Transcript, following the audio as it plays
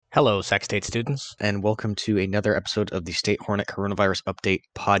Hello, Sac State students. And welcome to another episode of the State Hornet Coronavirus Update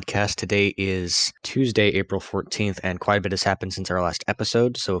podcast. Today is Tuesday, April 14th, and quite a bit has happened since our last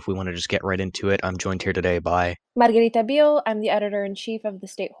episode. So if we want to just get right into it, I'm joined here today by Margherita Beale. I'm the editor-in-chief of the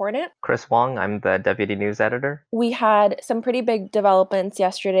State Hornet. Chris Wong. I'm the deputy news editor. We had some pretty big developments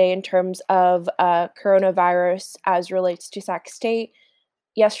yesterday in terms of coronavirus as relates to Sac State.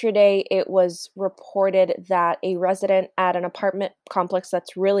 Yesterday, it was reported that a resident at an apartment complex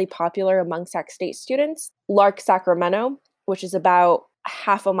that's really popular among Sac State students, Lark Sacramento, which is about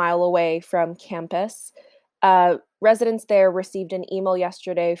half a mile away from campus, residents there received an email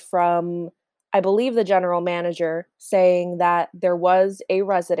yesterday from, I believe, the general manager saying that there was a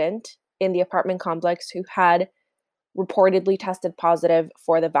resident in the apartment complex who had reportedly tested positive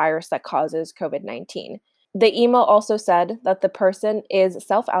for the virus that causes COVID-19. The email also said that the person is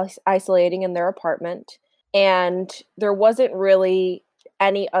self-isolating in their apartment, and there wasn't really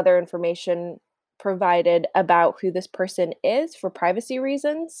any other information provided about who this person is for privacy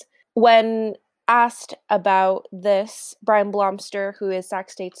reasons. When asked about this, Brian Blomster, who is Sac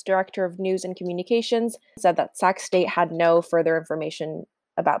State's Director of News and Communications, said that Sac State had no further information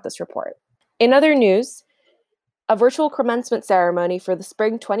about this report. In other news, a virtual commencement ceremony for the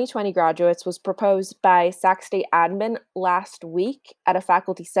spring 2020 graduates was proposed by Sac State admin last week at a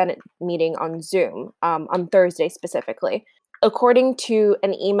faculty senate meeting on Zoom, on Thursday specifically. According to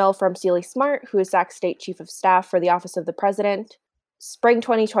an email from Celie Smart, who is Sac State Chief of Staff for the Office of the President, spring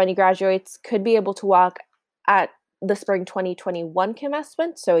 2020 graduates could be able to walk at the spring 2021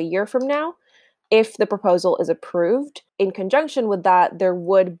 commencement, so a year from now, if the proposal is approved. In conjunction with that, there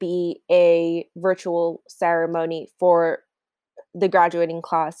would be a virtual ceremony for the graduating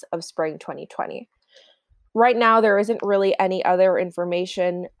class of spring 2020. Right now, there isn't really any other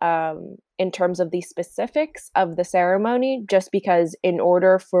information in terms of the specifics of the ceremony, just because in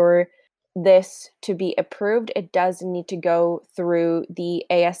order for this to be approved, it does need to go through the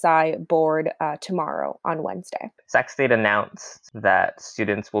ASI board tomorrow on Wednesday. Sac State announced that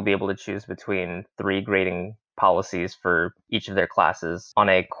students will be able to choose between 3 grading policies for each of their classes. On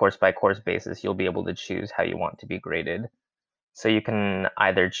a course-by-course basis, you'll be able to choose how you want to be graded. So you can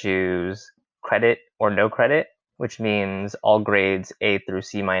either choose credit or no credit, which means all grades A through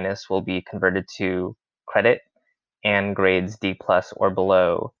C- will be converted to credit, and grades D+ or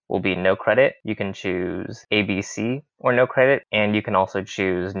below will be no credit. You can choose ABC or no credit, and you can also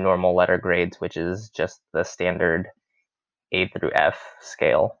choose normal letter grades, which is just the standard A through F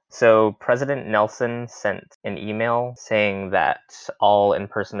scale. So President Nelson sent an email saying that all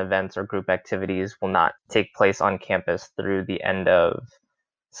in-person events or group activities will not take place on campus through the end of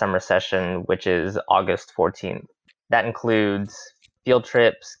summer session, which is August 14th. That includes field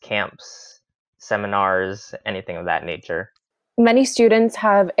trips, camps, seminars, anything of that nature. Many students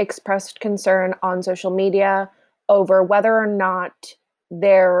have expressed concern on social media over whether or not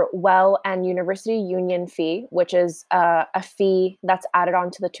their WELL and University Union fee, which is a fee that's added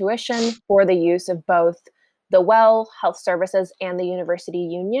onto the tuition for the use of both the WELL Health Services and the University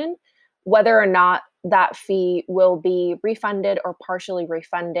Union, whether or not that fee will be refunded or partially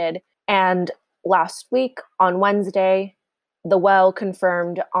refunded. And last week on Wednesday, the WELL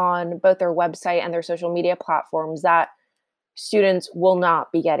confirmed on both their website and their social media platforms that students will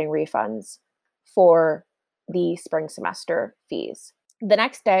not be getting refunds for the spring semester fees. The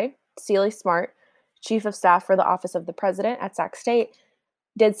next day, Celie Smart, Chief of Staff for the Office of the President at Sac State,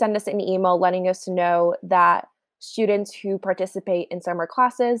 did send us an email letting us know that students who participate in summer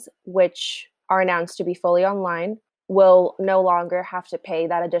classes, which are announced to be fully online, will no longer have to pay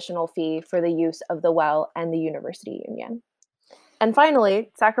that additional fee for the use of the WELL and the University Union. And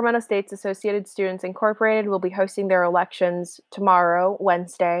finally, Sacramento State's Associated Students Incorporated will be hosting their elections tomorrow,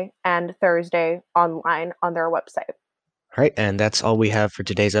 Wednesday, and Thursday online on their website. All right, and that's all we have for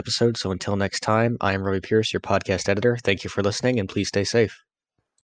today's episode. So until next time, I am Robbie Pierce, your podcast editor. Thank you for listening, and please stay safe.